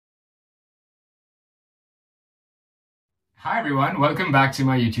Hi everyone, welcome back to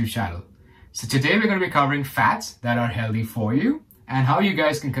my YouTube channel. So today we're going to be covering fats that are healthy for you and how you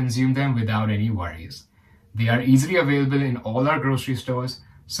guys can consume them without any worries. They are easily available in all our grocery stores,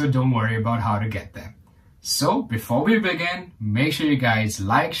 so don't worry about how to get them. So before we begin, make sure you guys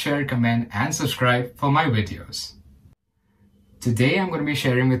like, share, comment and subscribe for my videos. Today I'm going to be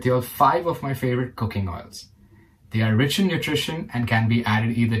sharing with you all 5 of my favorite cooking oils. They are rich in nutrition and can be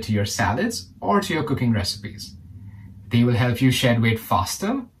added either to your salads or to your cooking recipes. They will help you shed weight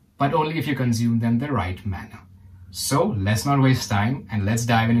faster, but only if you consume them the right manner. So let's not waste time and let's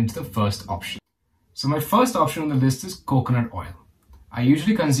dive into the first option. So my first option on the list is coconut oil. I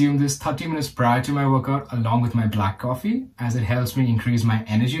usually consume this 30 minutes prior to my workout along with my black coffee, as it helps me increase my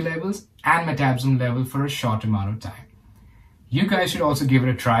energy levels and metabolism level for a short amount of time. You guys should also give it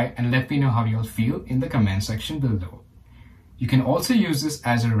a try and let me know how you'll feel in the comment section below. You can also use this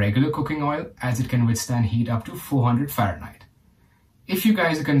as a regular cooking oil, as it can withstand heat up to 400 Fahrenheit. If you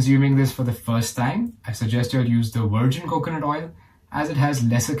guys are consuming this for the first time, I suggest you'll use the virgin coconut oil, as it has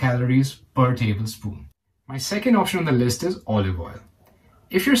lesser calories per tablespoon. My second option on the list is olive oil.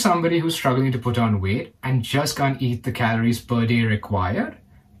 If you're somebody who's struggling to put on weight and just can't eat the calories per day required,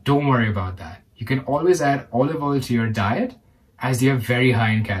 don't worry about that. You can always add olive oil to your diet, as they are very high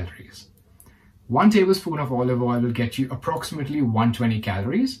in calories. 1 tablespoon of olive oil will get you approximately 120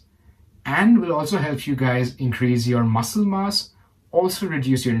 calories and will also help you guys increase your muscle mass, also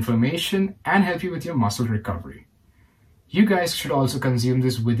reduce your inflammation and help you with your muscle recovery. You guys should also consume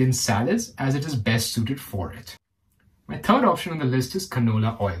this within salads, as it is best suited for it. My third option on the list is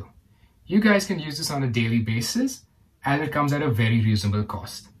canola oil. You guys can use this on a daily basis, as it comes at a very reasonable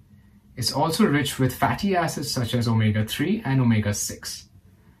cost. It's also rich with fatty acids such as omega-3 and omega-6.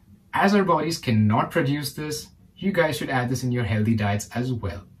 As our bodies cannot produce this, you guys should add this in your healthy diets as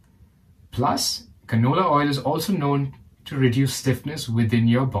well. Plus, canola oil is also known to reduce stiffness within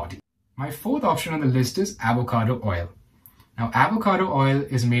your body. My fourth option on the list is avocado oil. Now, avocado oil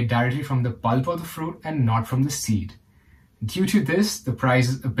is made directly from the pulp of the fruit and not from the seed. Due to this, the price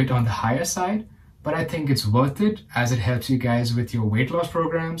is a bit on the higher side, but I think it's worth it, as it helps you guys with your weight loss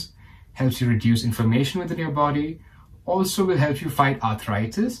programs, helps you reduce inflammation within your body, also will help you fight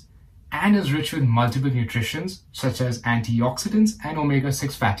arthritis, and is rich with multiple nutrients such as antioxidants and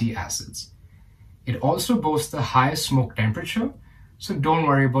omega-6 fatty acids. It also boasts the highest smoke temperature, so don't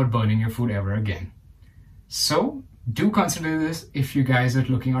worry about burning your food ever again. So do consider this if you guys are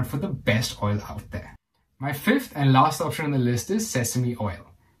looking out for the best oil out there. My fifth and last option on the list is sesame oil.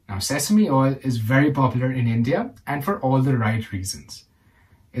 Now, sesame oil is very popular in India and for all the right reasons.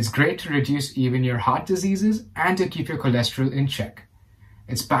 It's great to reduce even your heart diseases and to keep your cholesterol in check.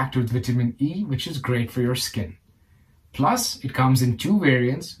 It's packed with vitamin E, which is great for your skin. Plus, it comes in 2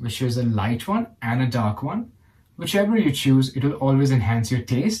 variants, which is a light one and a dark one. Whichever you choose, it will always enhance your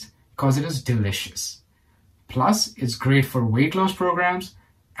taste because it is delicious. Plus, it's great for weight loss programs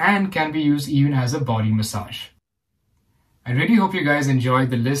and can be used even as a body massage. I really hope you guys enjoyed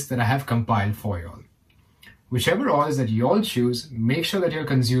the list that I have compiled for you all. Whichever oils that you all choose, make sure that you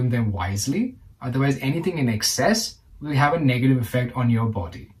consume them wisely, otherwise anything in excess will have a negative effect on your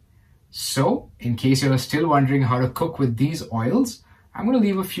body. So, in case you're still wondering how to cook with these oils, I'm going to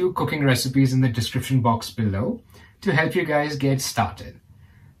leave a few cooking recipes in the description box below to help you guys get started.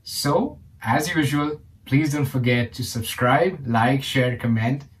 So, as usual, please don't forget to subscribe, like, share,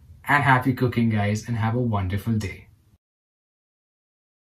 comment, and happy cooking guys, and have a wonderful day.